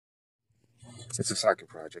It's a Psychic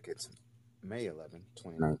Project. It's May 11,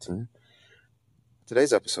 2019.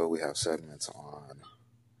 Today's episode, we have segments on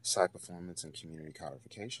psych performance and community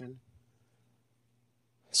codification,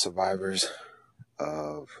 survivors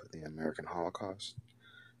of the American Holocaust,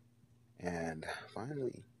 and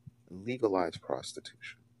finally, legalized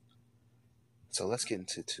prostitution. So let's get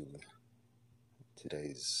into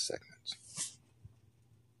today's segments.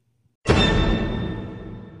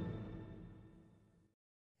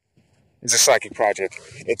 It's a Psychic Project.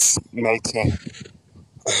 It's May 10th,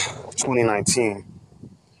 2019.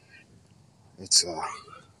 It's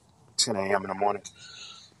 10 a.m. in the morning.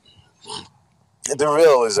 The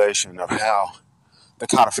realization of how the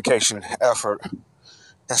codification effort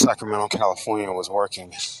in Sacramento, California was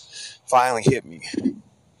working finally hit me.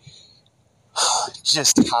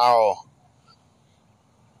 Just how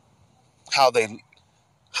they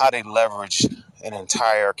leveraged an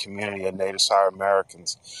entire community of Native South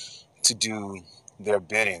Americans to do their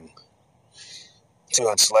bidding, to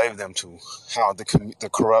enslave them, to how the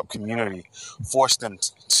corrupt community forced them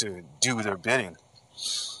to do their bidding.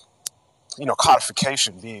 You know,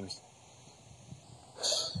 codification being,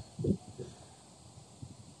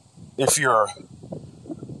 if you're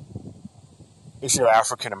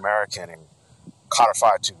African American and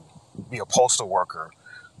codified to be a postal worker,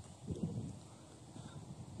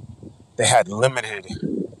 they had limited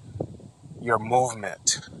your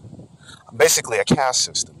movement. Basically a caste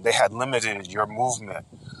system. They had limited your movement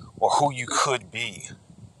or who you could be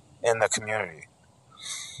in the community.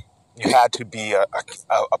 You had to be a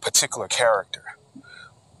particular character,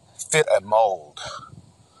 fit a mold.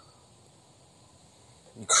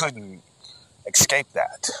 You couldn't escape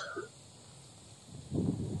that.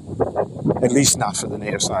 At least not for the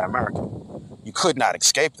Native South American. You could not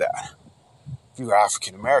escape that. If you were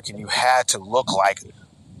African American, you had to look like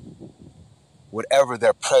whatever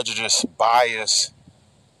their prejudice, bias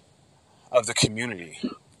of the community.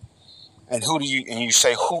 And you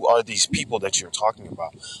say, who are these people that you're talking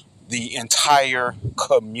about? The entire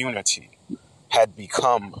community had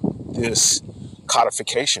become this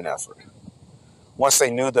codification effort. Once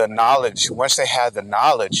they had the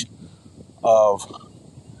knowledge of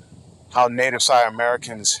how Native South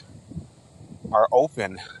Americans are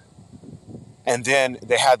open, and then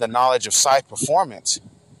they had the knowledge of psych performance,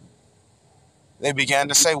 they began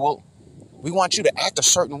to say, well, we want you to act a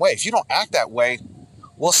certain way. If you don't act that way,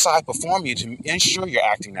 we'll psych perform you to ensure you're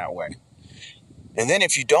acting that way. And then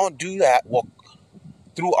if you don't do that, well,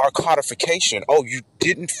 through our codification, you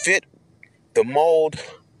didn't fit the mold,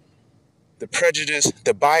 the prejudice,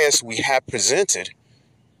 the bias we have presented,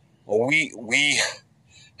 or we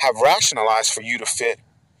have rationalized for you to fit,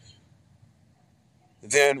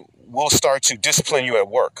 then we'll start to discipline you at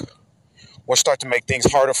work. We'll start to make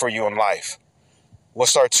things harder for you in life. We'll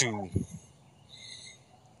start to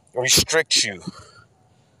restrict you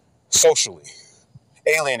socially,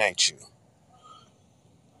 alienate you.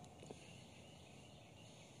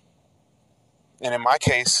 And in my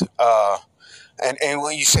case, and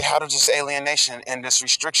when you say, how does this alienation and this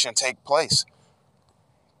restriction take place?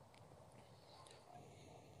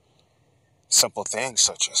 Simple things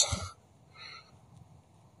such as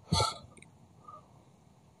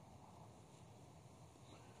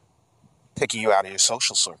taking you out of your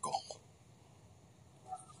social circle,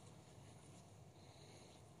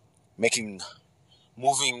 moving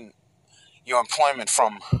your employment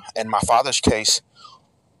from, in my father's case,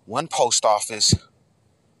 one post office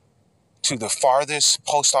to the farthest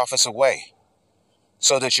post office away,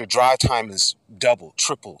 so that your drive time is doubled,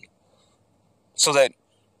 tripled, so that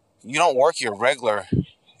you don't work your regular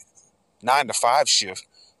 9 to 5 shift.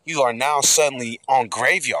 You are now suddenly on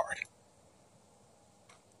graveyard.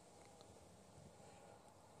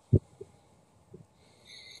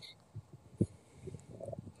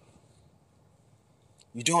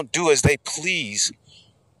 You don't do as they please.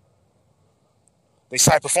 They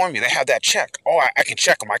psych perform you. They have that check. I can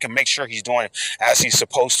check him. I can make sure he's doing as he's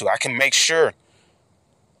supposed to. I can make sure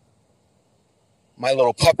my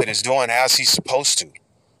little puppet is doing as he's supposed to.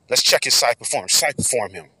 Let's check his psych perform. Psych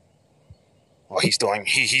perform him.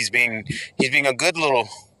 He's being a good little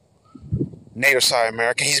Native South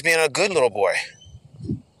American. He's being a good little boy.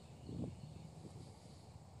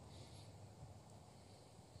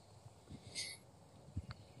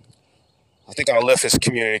 I think I'll lift his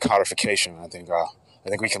community codification. I think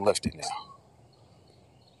we can lift it now.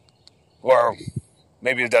 Or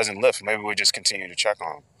maybe it doesn't lift. Maybe we just continue to check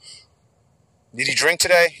on him. Did he drink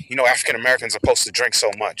today? You know, African Americans are supposed to drink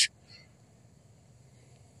so much.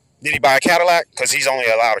 Did he buy a Cadillac? Because he's only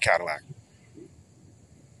allowed a Cadillac.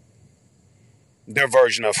 Their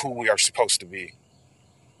version of who we are supposed to be.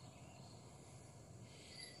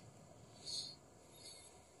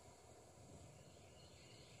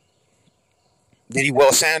 Did he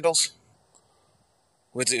wear sandals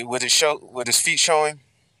with his feet showing?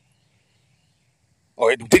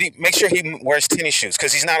 Or did he make sure he wears tennis shoes?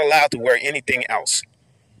 Because he's not allowed to wear anything else.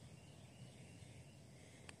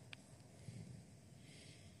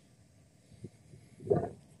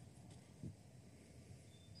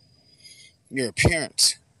 Your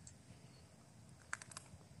appearance.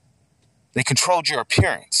 They controlled your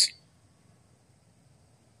appearance.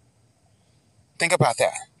 Think about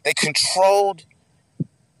that. They controlled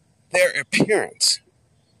their appearance.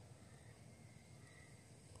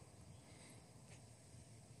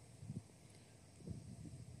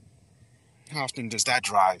 How often does that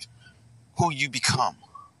drive who you become?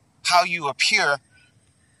 How you appear,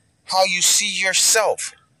 how you see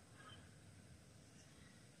yourself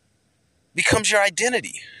becomes your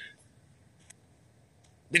identity.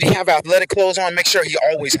 Did he have athletic clothes on? Make sure he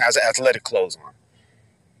always has athletic clothes on.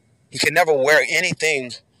 He can never wear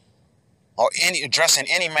anything or dress in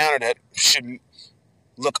any manner that should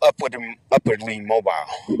look upwardly mobile.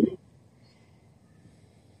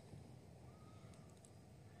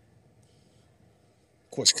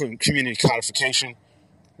 Of course, community codification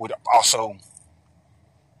would also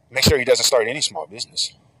make sure he doesn't start any small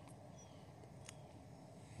business.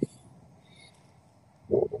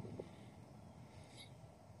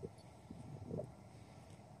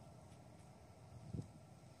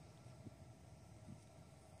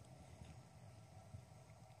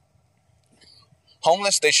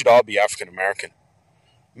 Homeless, they should all be African American.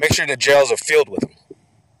 Make sure the jails are filled with them.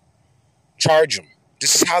 Charge them.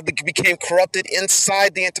 This is how they became corrupted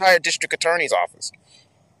inside the entire district attorney's office.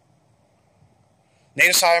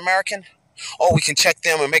 Native South American? Oh, we can check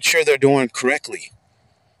them and make sure they're doing correctly.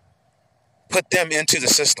 Put them into the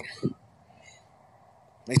system.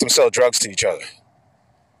 Make them sell drugs to each other.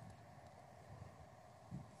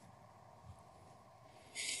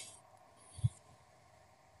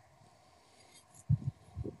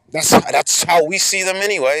 That's how we see them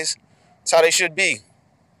anyways. That's how they should be.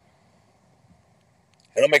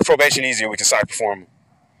 It'll make probation easier. We can side perform.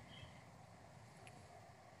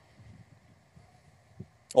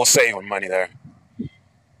 We'll save on money there.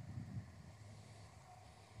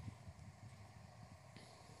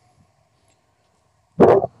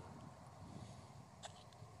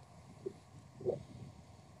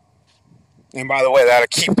 And by the way, that'll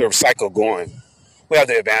keep the cycle going. We have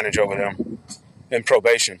the advantage over them in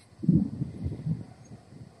probation.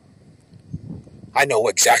 I know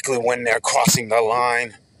exactly when they're crossing the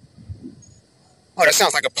line. Oh, that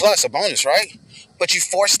sounds like a plus, a bonus, right? But you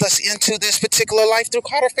forced us into this particular life through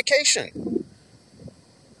codification.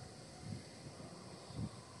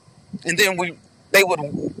 And then they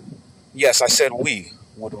would, yes, I said we,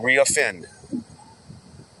 would reoffend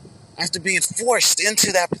after being forced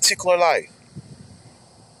into that particular life.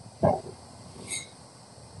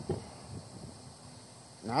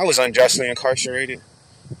 Now, I was unjustly incarcerated,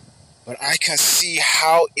 but I can see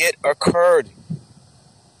how it occurred.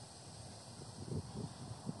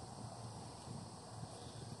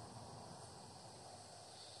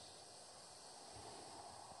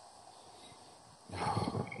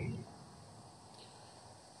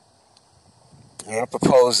 And I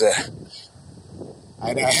propose that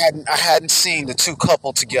I hadn't seen the two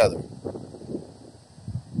coupled together.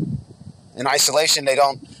 In isolation, they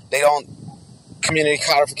don't community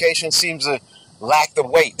codification seems to lack the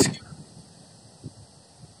weight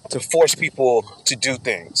to force people to do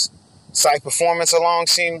things. Psych performance alone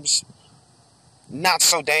seems not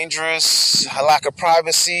so dangerous. A lack of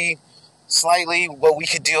privacy, slightly, but we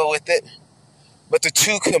could deal with it. But the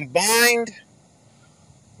two combined,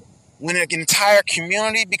 when an entire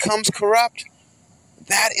community becomes corrupt,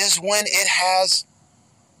 that is when it has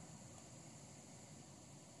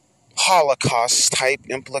Holocaust type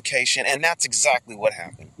implication. And that's exactly what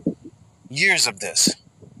happened. Years of this.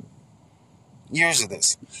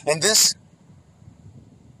 And this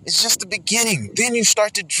is just the beginning. Then you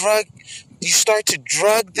start to drug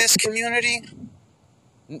this community.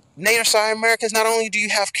 Native South Americans, not only do you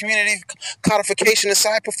have community codification and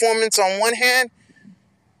side performance on one hand,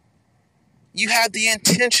 you have the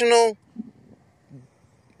intentional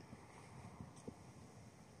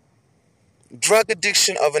drug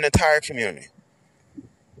addiction of an entire community.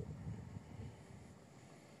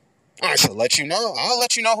 I shall let you know. I'll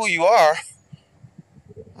let you know who you are.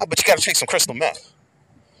 But you got to take some crystal meth.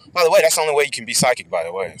 By the way, that's the only way you can be psychic, by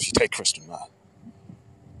the way, if you take crystal meth.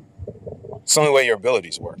 It's the only way your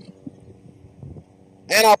abilities work.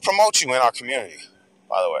 And I'll promote you in our community,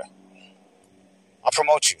 by the way. I'll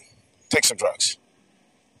promote you. Take some drugs.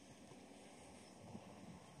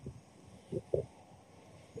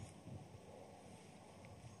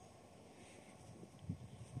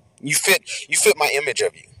 You fit my image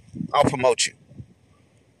of you. I'll promote you.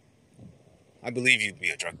 I believe you'd be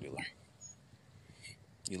a drug dealer.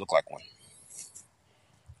 You look like one.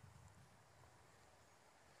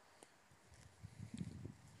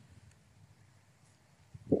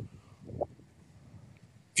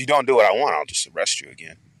 If you don't do what I want, I'll just arrest you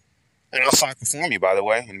again. And I'll side perform you, by the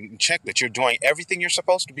way, and check that you're doing everything you're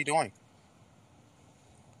supposed to be doing.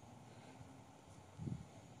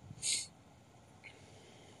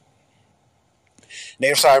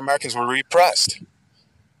 Native Side Americans were repressed.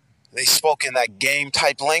 They spoke in that game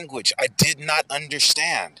type language I did not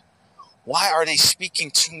understand. Why are they speaking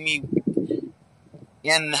to me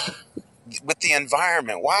with the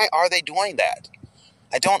environment? Why are they doing that?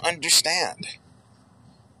 I don't understand.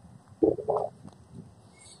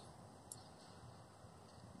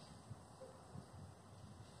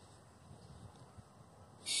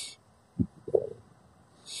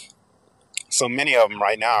 So many of them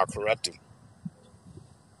right now are corrupted.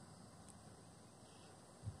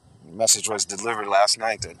 The message was delivered last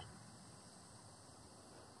night that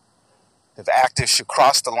if actives should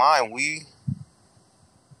cross the line, we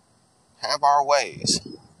have our ways.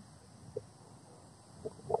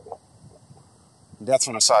 Deaths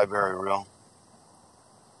on the side very real.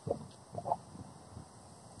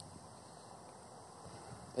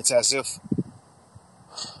 It's as if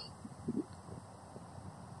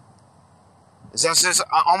it's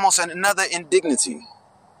almost another indignity.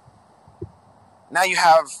 Now you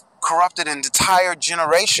have corrupted an entire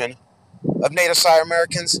generation of Native Side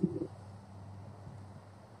Americans,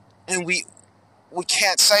 and we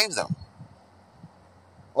can't save them.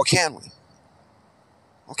 Or can we?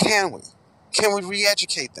 Or can we? Can we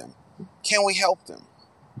re-educate them? Can we help them?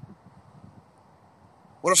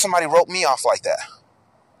 What if somebody wrote me off like that?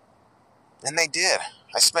 And they did.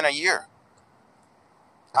 I spent a year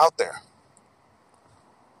out there.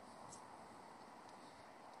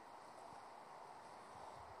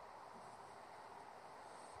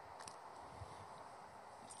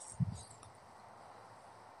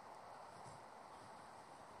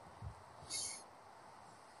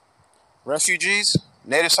 Refugees,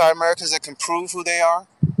 Native Side Americans that can prove who they are.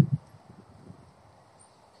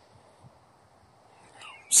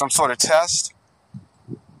 Some sort of test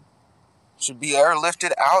should be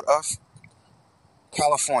airlifted out of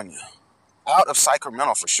California, out of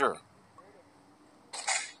Sacramento for sure.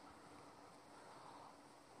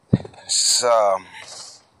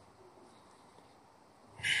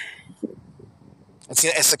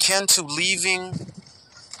 It's akin to leaving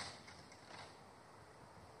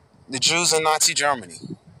the Jews in Nazi Germany.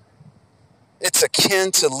 It's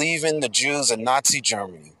akin to leaving the Jews in Nazi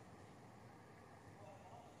Germany.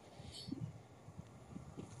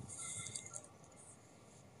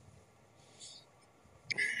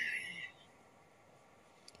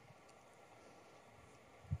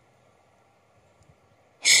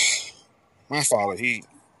 My father, I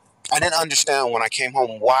didn't understand when I came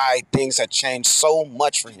home why things had changed so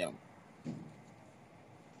much for him.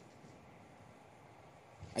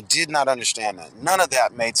 I did not understand that. None of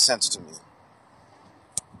that made sense to me.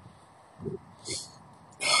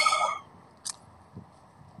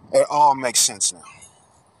 It all makes sense now.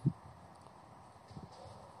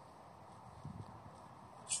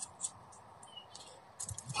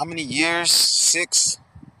 How many years? 6?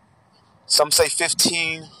 Some say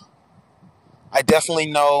 15. I definitely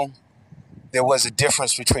know there was a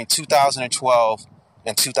difference between 2012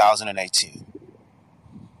 and 2018.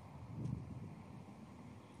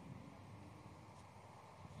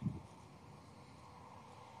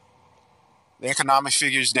 The economic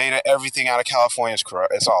figures, data, everything out of California is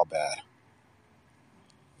corrupt. It's all bad.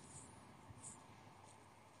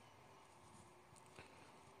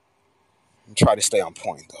 Try to stay on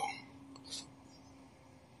point, though.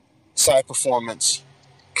 Side performance,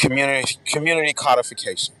 community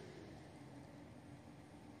codification.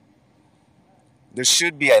 There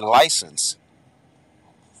should be a license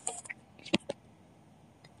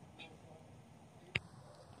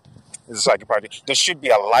there should be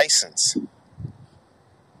a license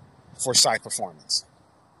for side performance.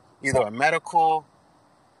 Either a medical,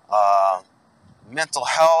 mental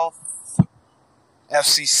health,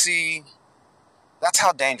 FCC. That's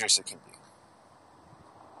how dangerous it can be.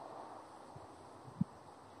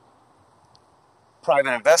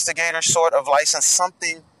 Private investigator sort of license,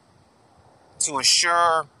 something to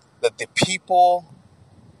assure that the people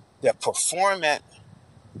that perform it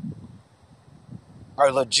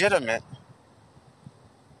are legitimate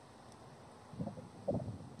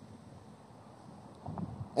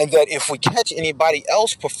and that if we catch anybody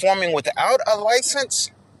else performing without a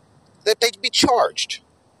license, that they'd be charged.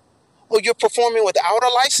 Oh, you're performing without a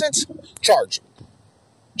license? Charge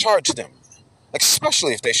them,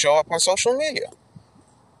 especially if they show up on social media.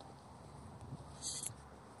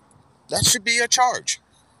 That should be a charge.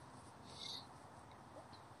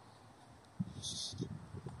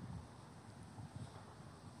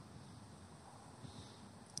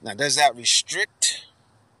 Now, does that restrict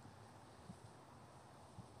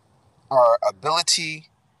our ability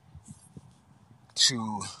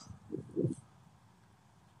to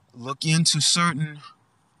look into certain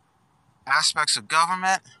aspects of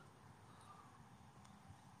government?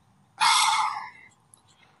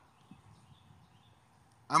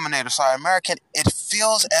 I'm a native South American. It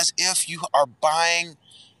feels as if you are buying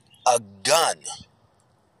a gun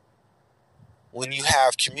when you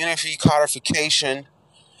have community codification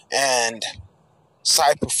and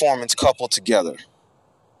side performance coupled together.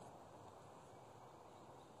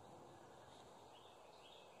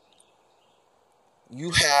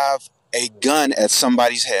 You have a gun at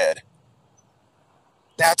somebody's head.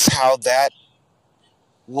 That's how that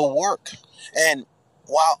will work. And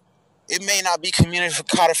while it may not be community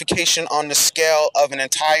codification on the scale of an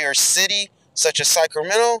entire city, such as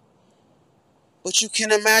Sacramento, but you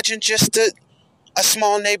can imagine just a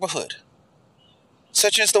small neighborhood,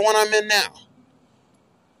 such as the one I'm in now,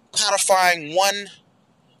 codifying one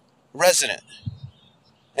resident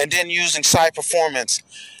and then using side performance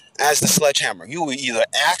as the sledgehammer. You will either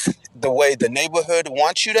act the way the neighborhood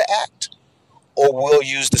wants you to act, or will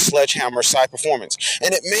use the sledgehammer side performance.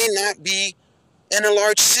 And it may not be in a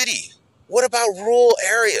large city. What about rural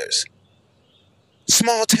areas?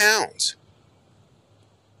 Small towns?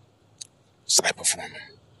 Side performer.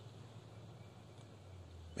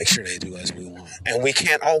 Make sure they do as we want. And we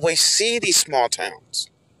can't always see these small towns.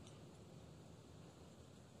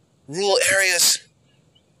 Rural areas,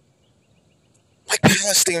 like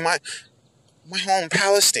Palestine, my home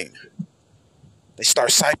Palestine. They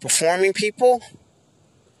start side performing people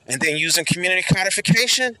and then using community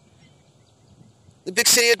codification. The big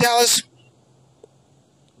city of Dallas,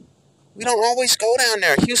 we don't always go down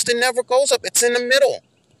there. Houston never goes up. It's in the middle.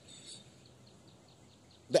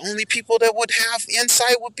 The only people that would have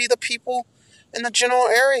insight would be the people in the general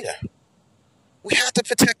area. We have to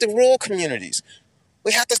protect the rural communities.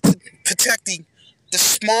 We have to protect the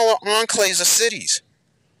smaller enclaves of cities.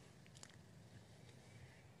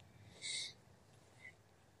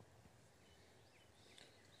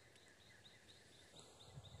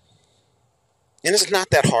 And it's not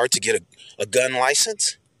that hard to get a gun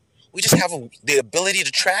license. We just have the ability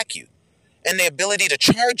to track you and the ability to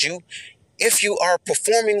charge you if you are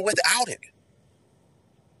performing without it.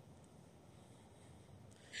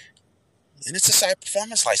 And it's a side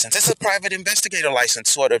performance license. It's a private investigator license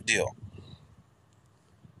sort of deal.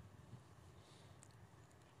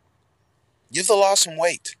 Give the law some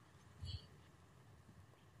weight.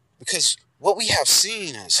 Because what we have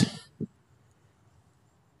seen is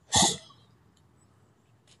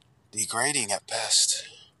degrading at best.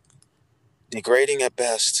 Degrading at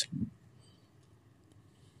best.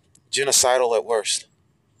 Genocidal at worst.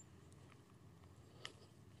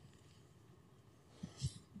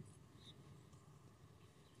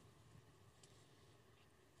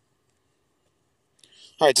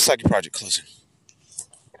 All right, the Psyche Project closing.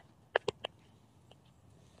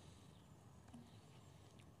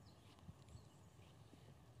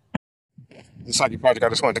 The Psyche Project, I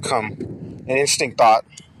just wanted to come. An interesting thought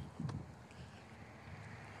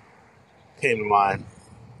came to mind.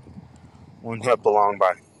 One helped along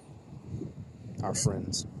by our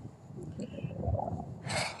friends.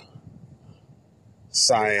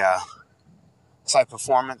 Side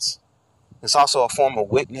performance. It's also a form of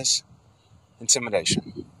witness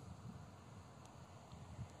intimidation.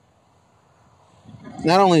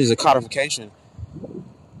 Not only is it codification,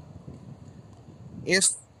 if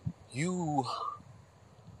the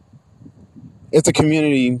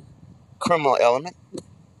community criminal element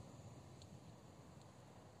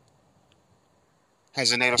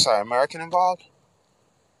has a Native South American involved,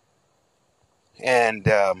 and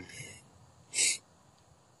a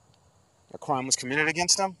crime was committed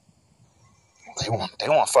against them, they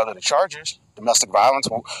won't further the charges, domestic violence,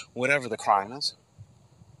 whatever the crime is,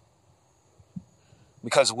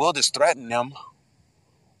 because we'll just threaten them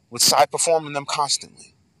with side performing them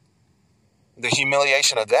constantly. The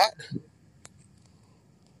humiliation of that,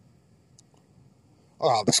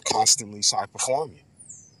 I'll just constantly side perform you.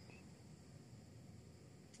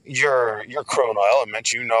 Your criminal element,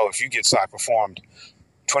 if you get side performed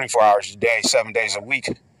 24 hours a day, 7 days a week,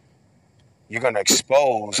 you're going to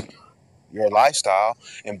expose your lifestyle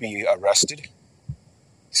and be arrested.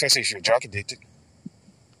 Especially if you're drug addicted.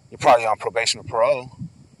 You're probably on probation or parole.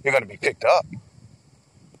 You're going to be picked up.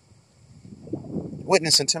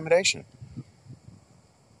 Witness intimidation.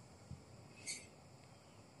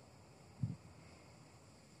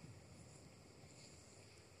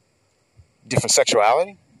 Different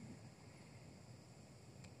sexuality.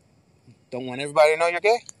 Don't want everybody to know you're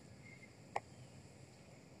gay.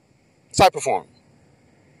 Side performance.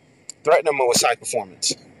 Threaten them with side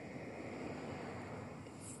performance.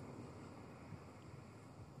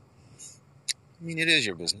 I mean, it is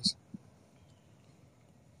your business.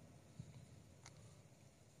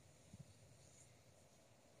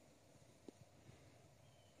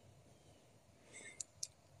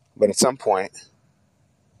 But at some point,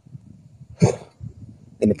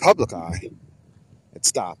 in the public eye, it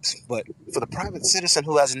stops. But for the private citizen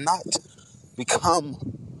who has not become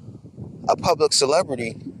a public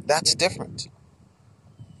celebrity, that's different.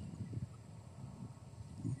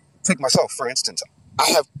 Take myself, for instance. I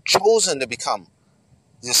have chosen to become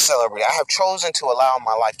this celebrity. I have chosen to allow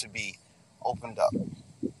my life to be opened up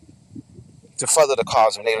to further the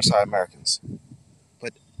cause of Native Side Americans.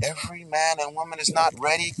 But every man and woman is not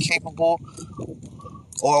ready, capable,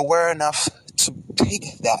 or aware enough to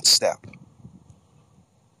take that step.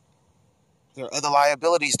 There are other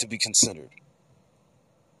liabilities to be considered.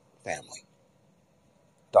 Family.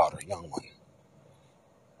 Daughter, young one.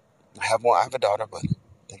 I have a daughter, but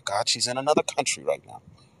thank God she's in another country right now.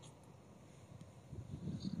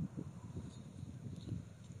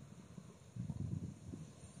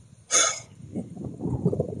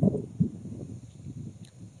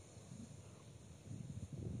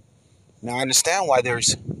 Now I understand why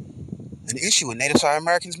there's an issue with Native Side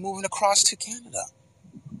Americans moving across to Canada.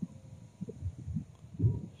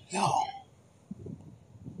 No.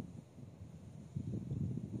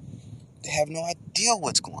 They have no idea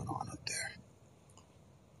what's going on up there.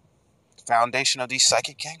 The foundation of these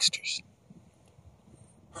psychic gangsters.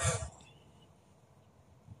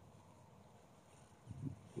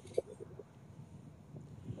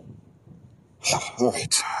 All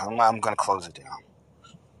right, I'm going to close it down.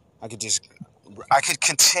 I could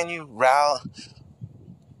continue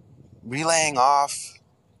relaying off,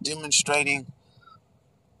 demonstrating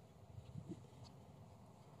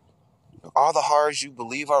all the horrors you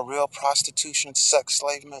believe are real: prostitution, sex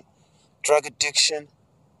enslavement, drug addiction,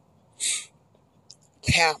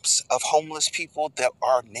 camps of homeless people that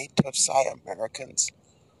are Native Side Americans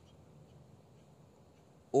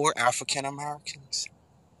or African Americans,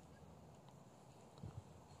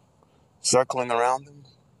 circling around them,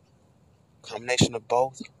 combination of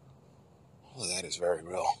both. Oh, that is very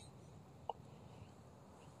real.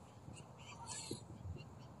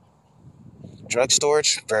 Drug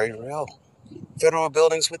storage, very real. Federal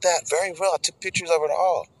buildings with that, very real. I took pictures of it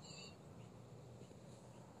all.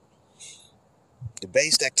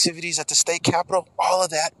 Debased activities at the state capitol, all of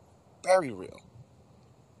that, very real.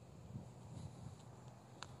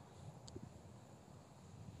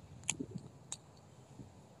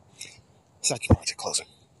 Second project closing.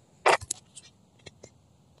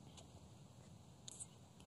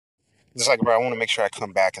 Just like, bro, I want to make sure I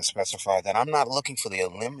come back and specify that I'm not looking for the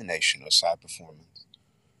elimination of side performance.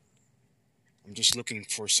 I'm just looking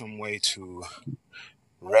for some way to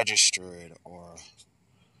register it or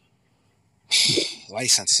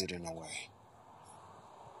license it in a way.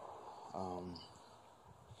 I'm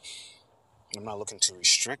not looking to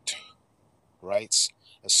restrict rights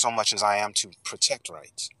as so much as I am to protect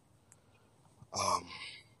rights.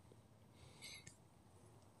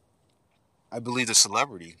 I believe the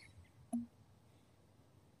celebrity,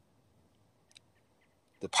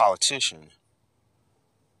 the politician,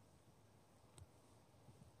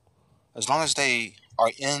 as long as they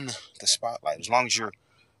are in the spotlight, as long as you're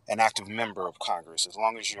an active member of Congress, as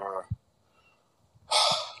long as you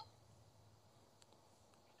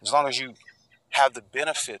have the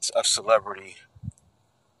benefits of celebrity,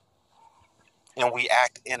 and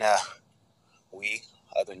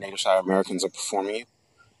other Native Side Americans are performing it,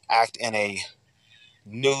 act in a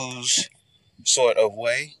news sort of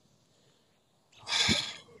way,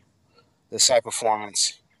 the side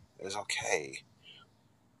performance is okay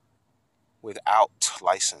without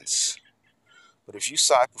license. But if you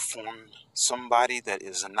side perform somebody that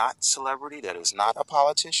is not celebrity, that is not a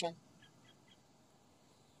politician,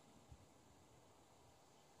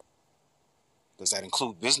 does that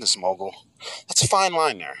include business mogul? That's a fine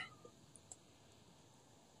line there.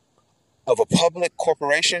 Of a public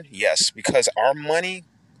corporation, yes, because our money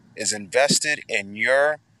is invested in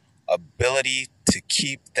your ability to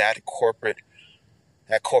keep that corporation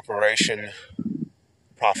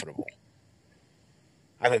profitable.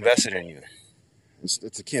 I've invested in you.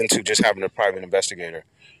 It's akin to just having a private investigator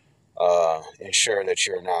ensure that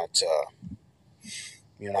you're not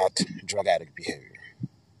drug addict behavior.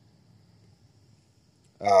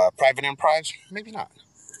 Private enterprise, maybe not.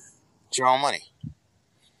 It's your own money.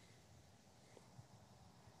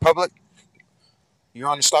 Public, you're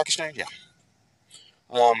on the stock exchange, yeah.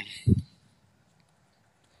 Um,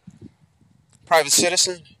 Private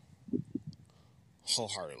citizen,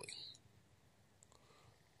 wholeheartedly.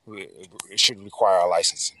 It should require a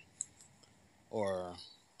license or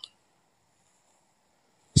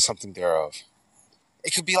something thereof.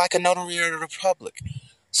 It could be like a notary of the republic.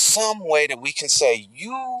 Some way that we can say,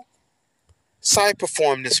 you side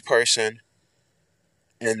perform this person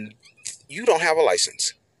and you don't have a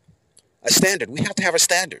license. A standard. We have to have a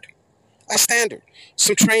standard. A standard.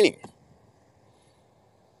 Some training.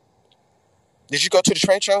 Did you go to the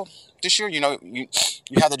trade show this year? You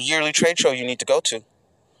have the yearly trade show you need to go to.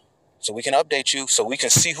 So we can update you, so we can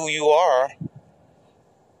see who you are.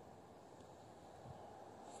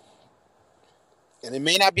 And it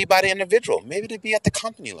may not be by the individual. Maybe it'd be at the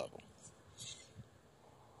company level.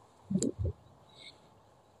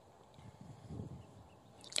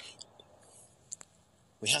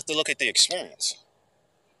 We have to look at the experience.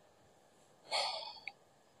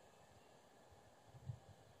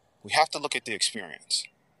 We have to look at the experience.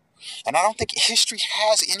 And I don't think history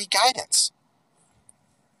has any guidance.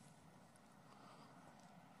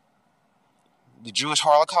 The Jewish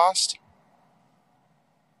Holocaust?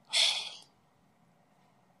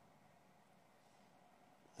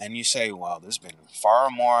 And you say, well, there's been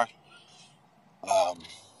far more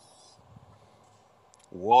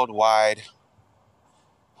worldwide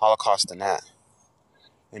Holocaust than that.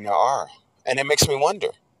 And there are. And it makes me wonder,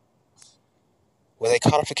 were they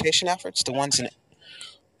codification efforts? The ones in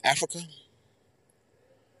Africa?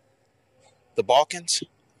 The Balkans?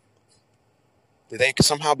 Did they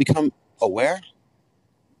somehow become aware?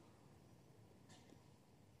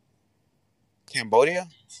 Cambodia?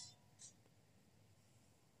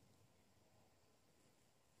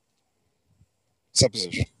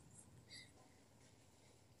 Supposition.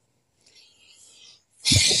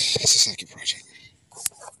 It's a psychic project.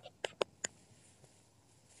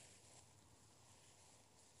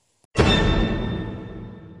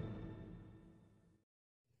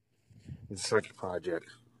 It's a psychic project.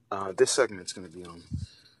 This segment's going to be on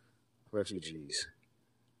refugees.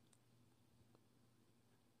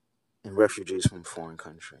 And refugees from a foreign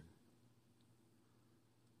country.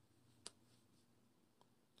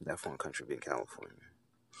 That foreign country being California.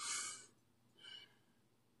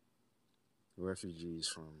 Refugees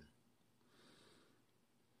from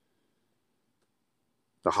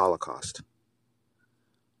the Holocaust.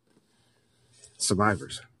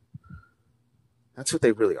 Survivors. That's what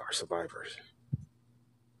they really are, survivors.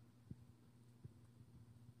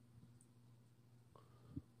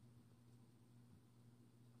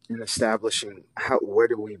 In establishing where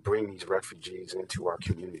do we bring these refugees into our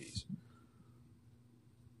communities?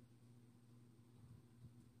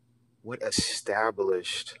 What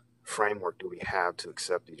established framework do we have to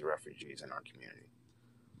accept these refugees in our community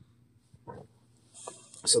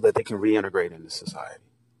so that they can reintegrate into society?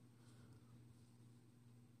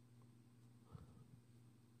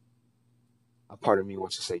 A part of me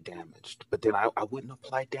wants to say damaged, but then I wouldn't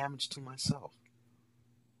apply damage to myself.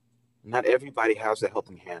 Not everybody has the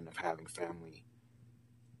helping hand of having family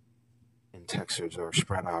in Texas or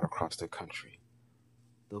spread out across the country.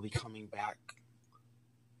 They'll be coming back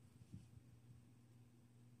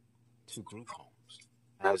to group homes,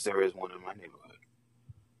 as there is one in my neighborhood.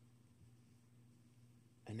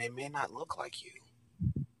 And they may not look like you.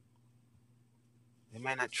 They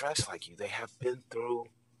may not dress like you. They have been through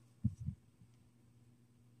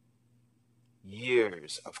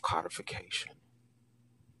years of codification.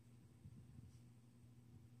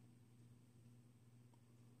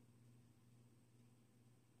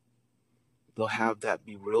 They'll have that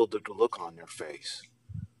bewildered look on their face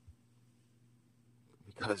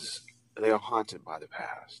because they are haunted by the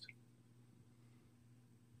past.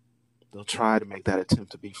 They'll try to make that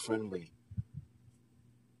attempt to be friendly,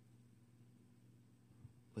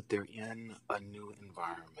 but they're in a new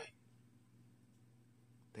environment.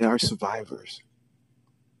 They are survivors.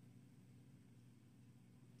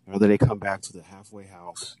 Whether they come back to the halfway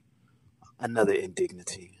house, another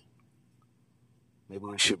indignity. Maybe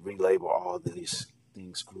we should relabel all of these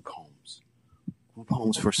things group homes. Group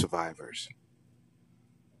homes for survivors.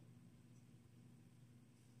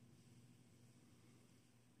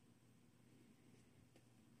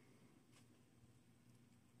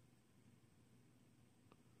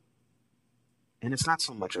 And it's not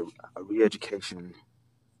so much a re-education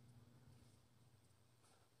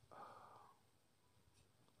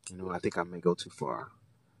I think I may go too far.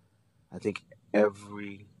 I think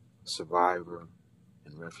every survivor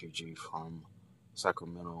and refugee from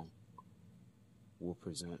Sacramento will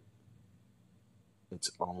present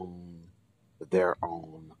their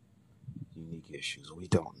own unique issues. We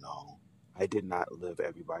don't know. I did not live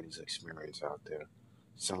everybody's experience out there.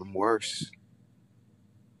 Some worse,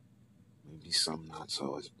 maybe some not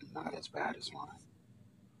as bad as mine,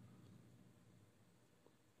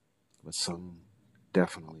 but some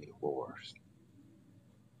definitely worse.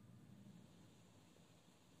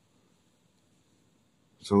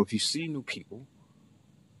 So if you see new people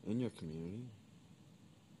in your community,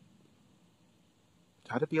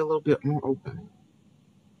 try to be a little bit more open.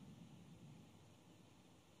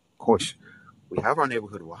 Of course, we have our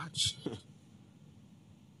neighborhood watch,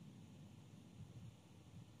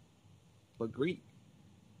 but greet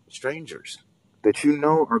strangers that you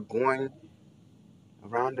know are going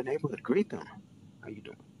around the neighborhood. Greet them. How you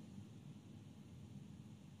doing?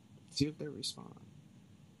 See if they respond.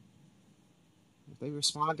 If they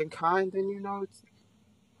respond in kind, then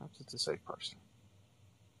perhaps it's a safe person.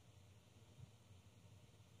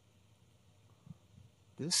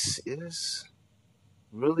 This is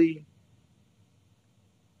really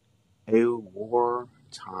a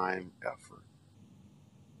wartime effort.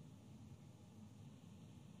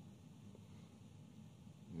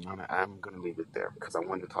 I'm going to leave it there because I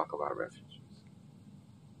wanted to talk about refugees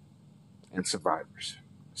and survivors.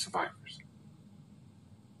 Survivors.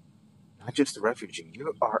 Not just a refugee.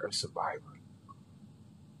 You are a survivor.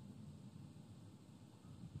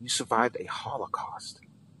 You survived a Holocaust.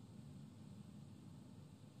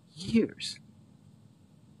 Years.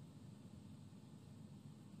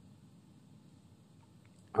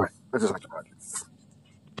 All right, this is like a project.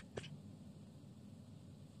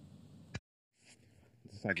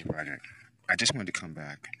 This is like a project. I just wanted to come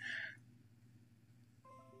back.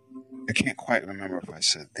 I can't quite remember if I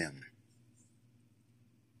said them.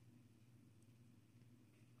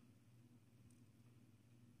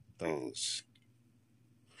 Those.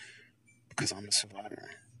 Because I'm a survivor.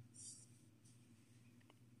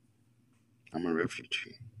 I'm a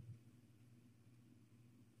refugee.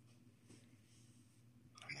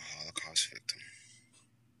 I'm a Holocaust victim.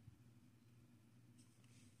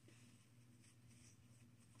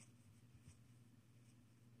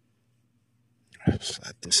 It's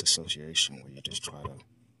that disassociation where you just try to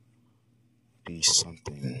be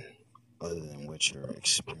something other than what your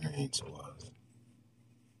experience was.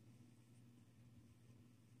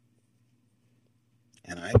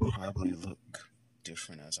 And I probably look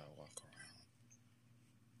different as I walk around.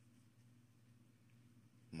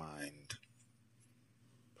 Mind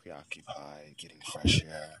preoccupied, getting fresh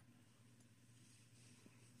air.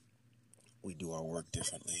 We do our work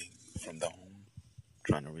differently from the home,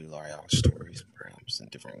 trying to relay our stories perhaps in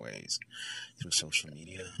different ways through social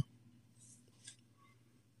media.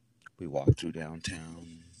 We walk through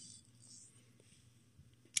downtown,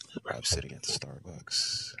 perhaps sitting at the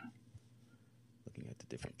Starbucks, looking at the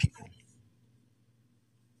different people.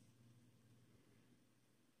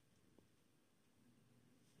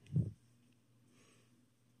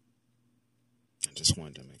 I just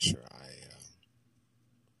wanted to make sure I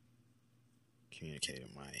communicated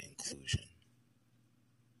my inclusion.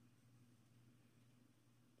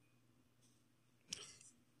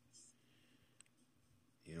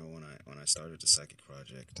 When I started the Psychic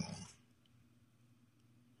Project,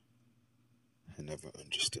 I never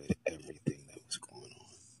understood everything that was going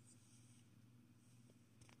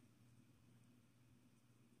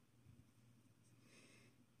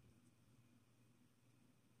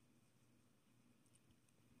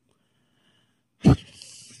on.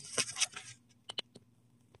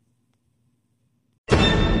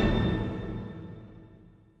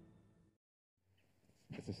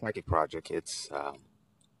 It's a Psychic Project. It's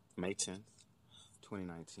May 10th,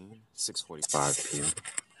 2019, 6:45 p.m.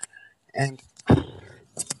 And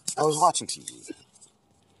I was watching TV.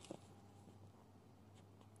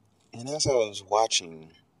 And as I was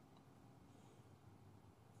watching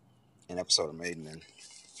an episode of Made Men,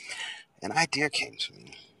 an idea came to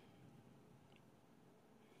me.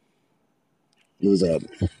 It was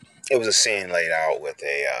a scene laid out with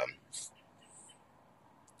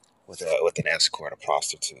with an escort, a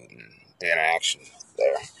prostitute, and the interaction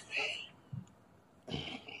there.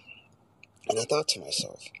 And I thought to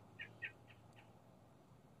myself,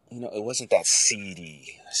 it wasn't that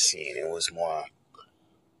seedy scene. It was more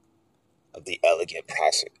of the elegant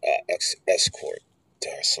escort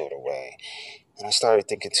there sort of way. And I started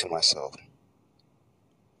thinking to myself,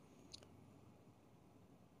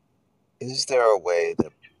 is there a way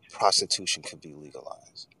that prostitution could be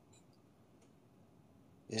legalized?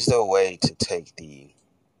 Is there a way to take the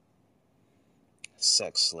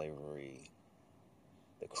sex slavery,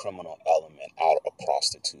 the criminal element out of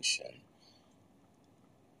prostitution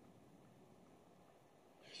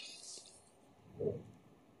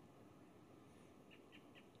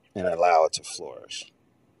and allow it to flourish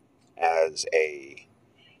as a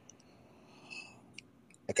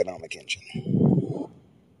economic engine,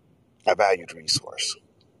 a valued resource?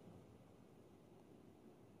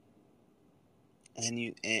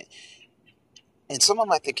 And some of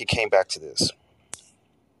them, I think it came back to this.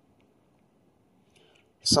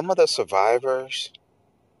 Some of the survivors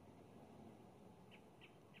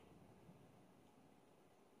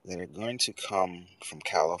that are going to come from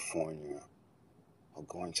California are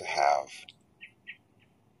going to have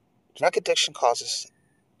drug addiction, causes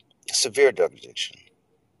severe drug addiction.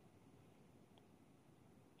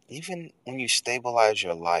 Even when you stabilize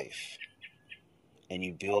your life and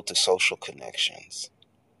you build the social connections,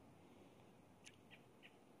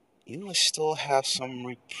 you will still have some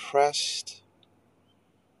repressed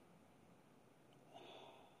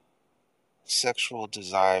sexual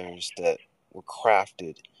desires that were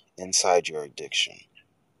crafted inside your addiction.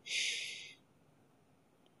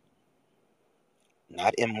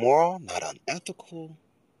 Not immoral, not unethical,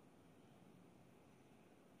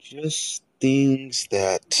 just things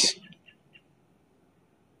that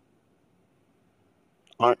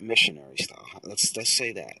aren't missionary style. Let's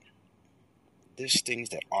say that. There's things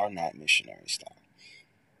that are not missionary style.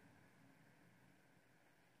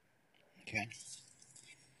 Okay?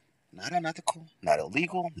 Not unethical, not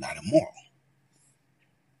illegal, not immoral.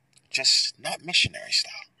 Just not missionary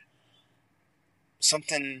style.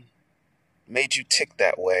 Something made you tick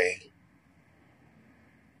that way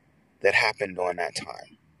that happened during that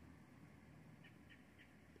time.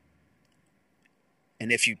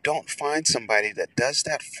 And if you don't find somebody that does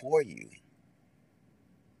that for you,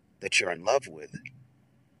 that you're in love with,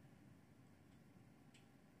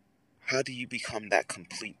 how do you become that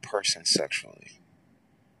complete person sexually?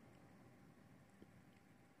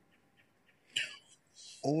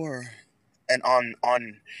 Or on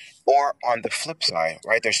the flip side,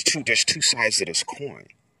 right? There's two sides to this coin.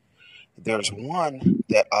 There's one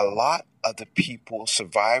that a lot of the people,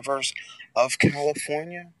 survivors of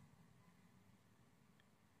California,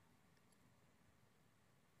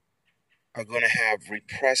 are going to have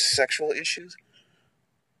repressed sexual issues,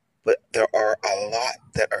 but there are a lot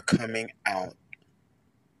that are coming out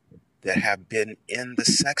that have been in the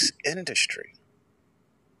sex industry.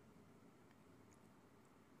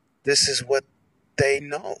 This is what they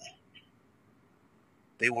know.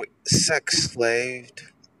 They were sex slaved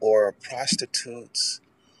or prostitutes.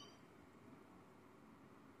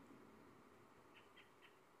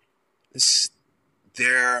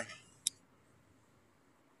 They're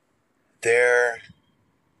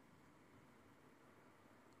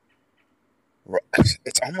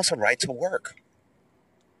it's almost a right to work.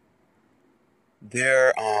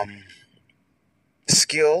 Their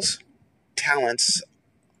skills, talents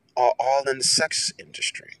are all in the sex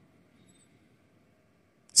industry.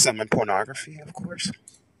 Some in pornography, of course,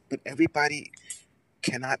 but everybody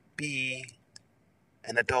cannot be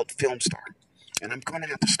an adult film star. And I'm going to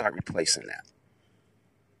have to start replacing that,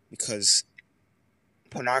 because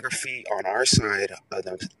pornography on our side of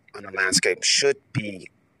on the landscape should be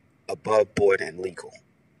above board and legal.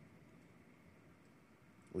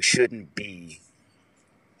 We shouldn't be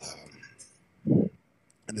in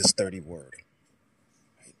this dirty word.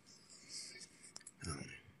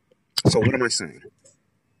 So what am I saying?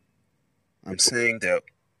 I'm saying that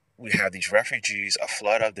we have these refugees, a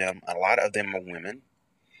flood of them. A lot of them are women.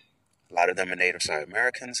 A lot of them are Native South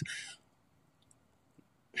Americans.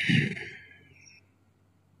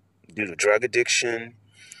 Due to drug addiction,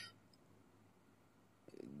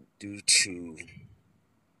 due to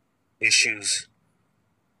issues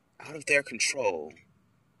out of their control,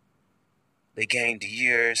 they gained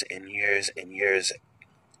years and years and years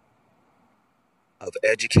of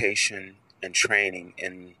education and training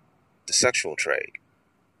in the sexual trade.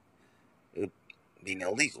 It being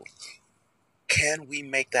illegal. Can we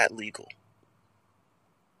make that legal?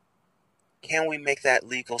 Can we make that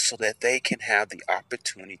legal so that they can have the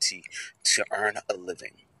opportunity to earn a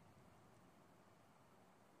living?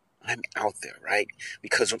 I'm out there, right?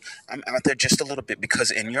 Because I'm out there just a little bit, because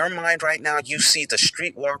in your mind right now, you see the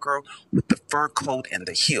streetwalker with the fur coat and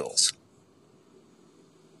the heels.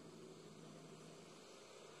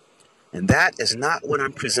 And that is not what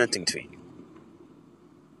I'm presenting to you.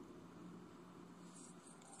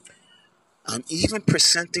 I'm even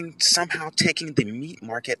presenting somehow taking the meat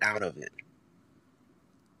market out of it.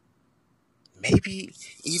 Maybe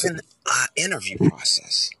even interview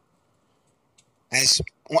process.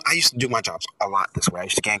 I used to do my jobs a lot this way. I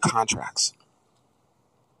used to gain contracts.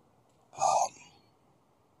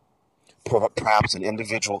 Perhaps an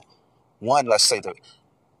individual, one, let's say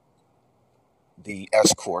the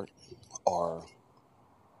escort, or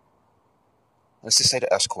let's just say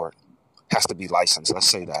the escort has to be licensed. Let's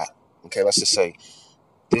say that. Okay, let's just say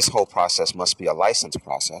this whole process must be a licensed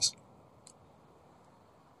process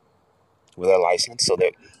with a license, so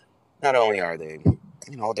that not only are they,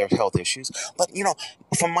 there are health issues, but,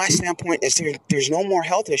 from my standpoint, there's no more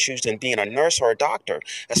health issues than being a nurse or a doctor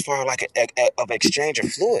as far as like of exchange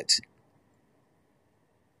of fluids.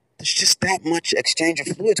 There's just that much exchange of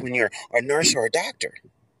fluids when you're a nurse or a doctor.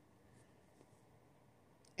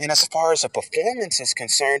 And as far as a performance is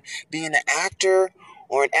concerned, being an actor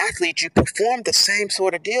or an athlete, you perform the same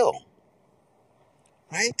sort of deal,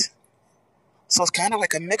 right? So it's kind of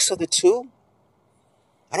like a mix of the two.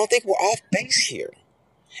 I don't think we're off base here.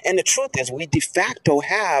 And the truth is, we de facto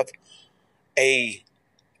have a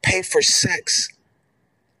pay for sex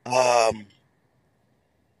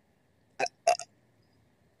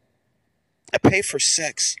a pay for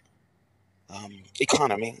sex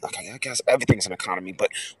economy. Okay, I guess everything's an economy, but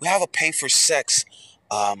we have a pay for sex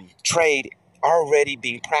trade already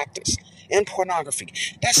being practiced in pornography.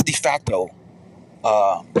 That's de facto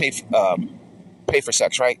pay for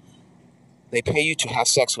sex, right? They pay you to have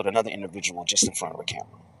sex with another individual just in front of a camera.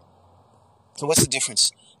 So what's the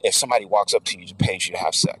difference if somebody walks up to you and pays you to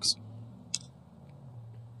have sex?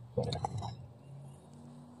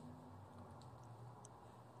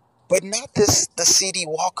 But not the CD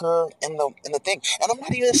walker and the thing. And I'm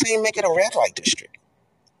not even saying make it a red light district.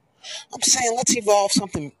 I'm saying let's evolve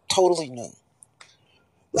something totally new.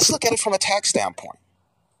 Let's look at it from a tax standpoint.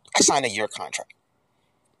 I signed a year contract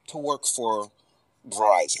to work for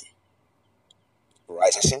Verizon.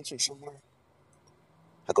 Verizon sends me somewhere.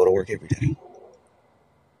 I go to work every day.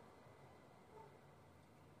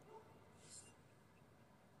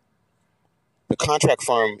 The contract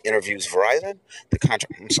firm interviews Verizon.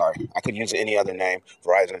 I'm sorry, I could use any other name.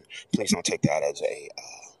 Verizon, please don't take that as a...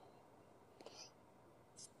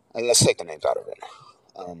 let's take the names out of it.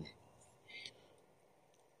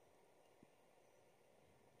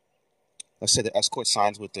 Let's say the escort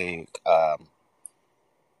signs with a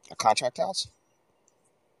contract house.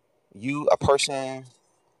 You, a person,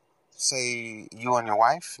 say you and your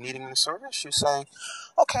wife needing the service, you say,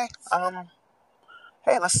 okay,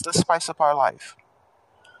 hey, let's spice up our life.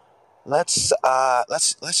 Let's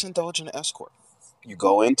indulge in an escort. You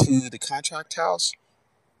go into the contract house,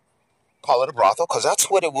 call it a brothel, because that's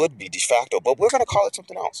what it would be de facto, but we're going to call it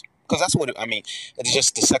something else. Because that's what it's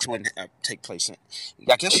just the sex wouldn't take place in.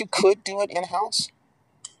 I guess you could do it in-house.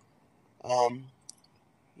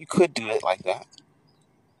 You could do it like that.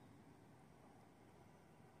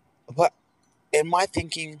 But in my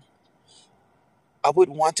thinking, I would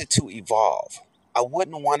want it to evolve. I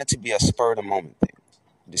wouldn't want it to be a spur of the moment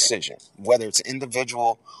decision, whether it's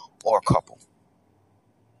individual or couple.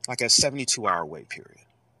 Like a 72-hour wait period.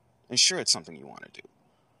 And sure, it's something you want to do.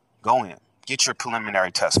 Go in. Get your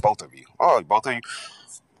preliminary test, both of you. Oh, both of you.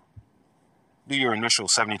 Do your initial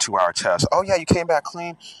 72-hour test. Oh, yeah, you came back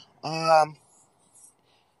clean. And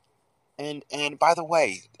by the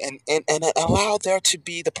way, and allow there to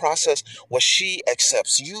be the process where she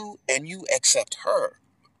accepts you and you accept her.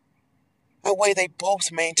 That way they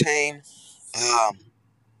both maintain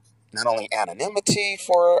not only anonymity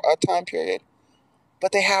for a time period,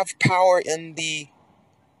 but they have power in the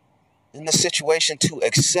situation to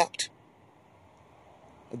accept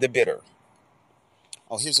the bidder.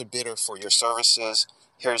 Oh, here's a bidder for your services.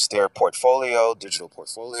 Here's their portfolio, digital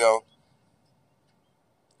portfolio.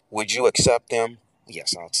 Would you accept them?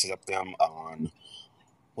 Yes, I'll accept them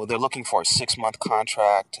they're looking for a 6-month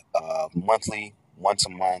contract, monthly, once a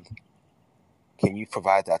month. Can you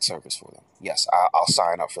provide that service for them? Yes, I'll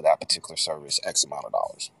sign up for that particular service, X amount of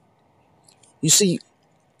dollars. You see,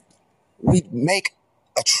 we make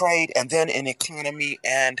a trade and then an economy,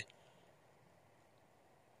 and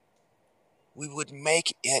we would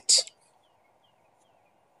make it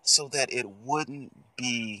so that it wouldn't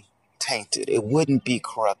be tainted. It wouldn't be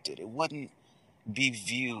corrupted. It wouldn't be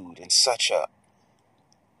viewed in such a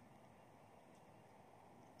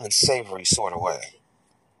unsavory sort of way.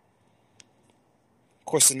 Of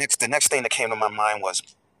course, the next thing that came to my mind was,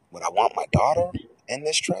 would I want my daughter in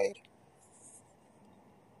this trade?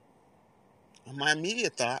 And my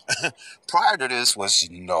immediate thought prior to this was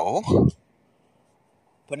no.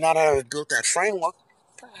 But now that I've built that framework,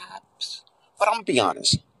 perhaps. But I'm going to be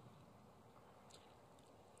honest.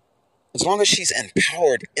 As long as she's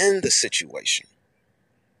empowered in the situation,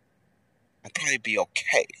 I'd probably be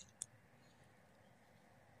okay.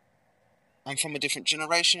 I'm from a different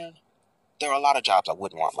generation. There are a lot of jobs I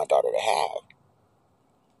wouldn't want my daughter to have.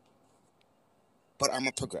 But I'm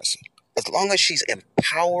a progressive. As long as she's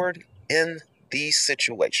empowered in these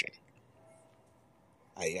situations,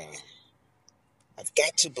 I've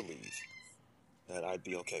got to believe that I'd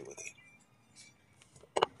be okay with it.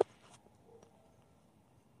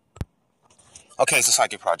 Okay, it's a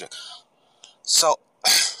psychic project. So,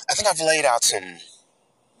 I think I've laid out some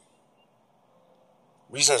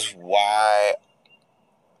reasons why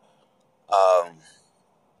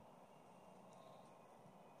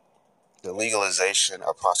the legalization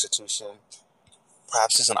of prostitution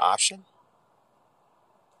perhaps is an option.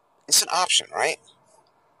 It's an option, right?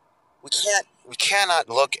 We cannot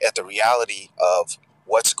look at the reality of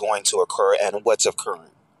what's going to occur and what's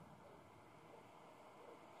occurring.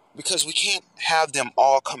 Because we can't have them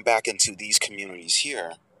all come back into these communities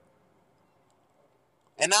here.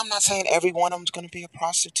 And I'm not saying every one of them is going to be a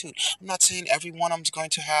prostitute. I'm not saying every one of them is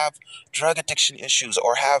going to have drug addiction issues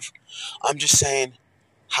I'm just saying,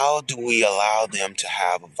 how do we allow them to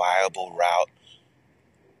have a viable route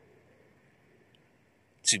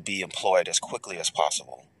to be employed as quickly as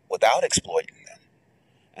possible without exploiting them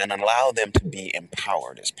and allow them to be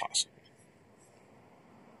empowered as possible?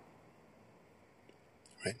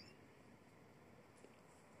 Right?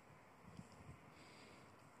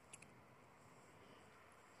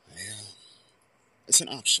 Yeah. It's an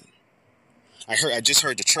option. I just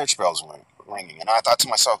heard the church bells ringing, and I thought to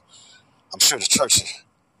myself, I'm sure the church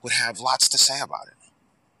would have lots to say about it.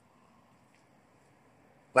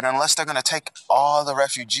 But unless they're going to take all the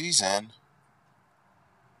refugees in,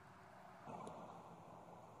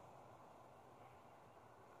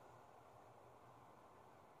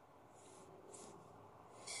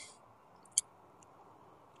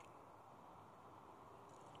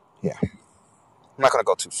 yeah, I'm not going to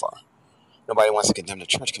go too far. Nobody wants to condemn the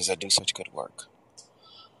church because they do such good work.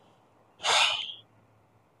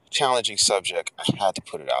 Challenging subject. I had to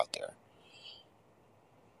put it out there.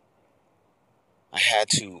 I had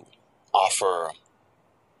to offer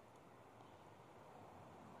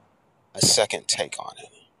a second take on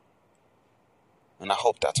it. And I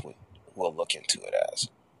hope that's what we'll look into it as.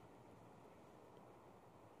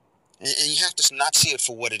 And you have to not see it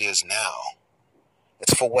for what it is now.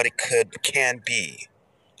 It's for what it can be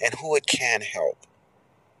and who it can help.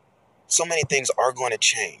 So many things are going to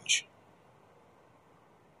change.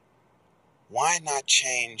 Why not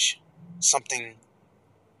change something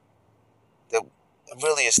that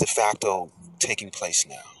really is de facto taking place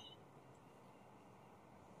now?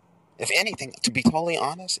 If anything, to be totally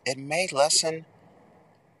honest, it may lessen,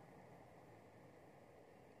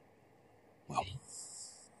 well,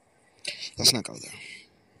 let's not go there.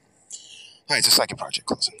 All right, it's a second project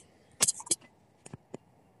closing.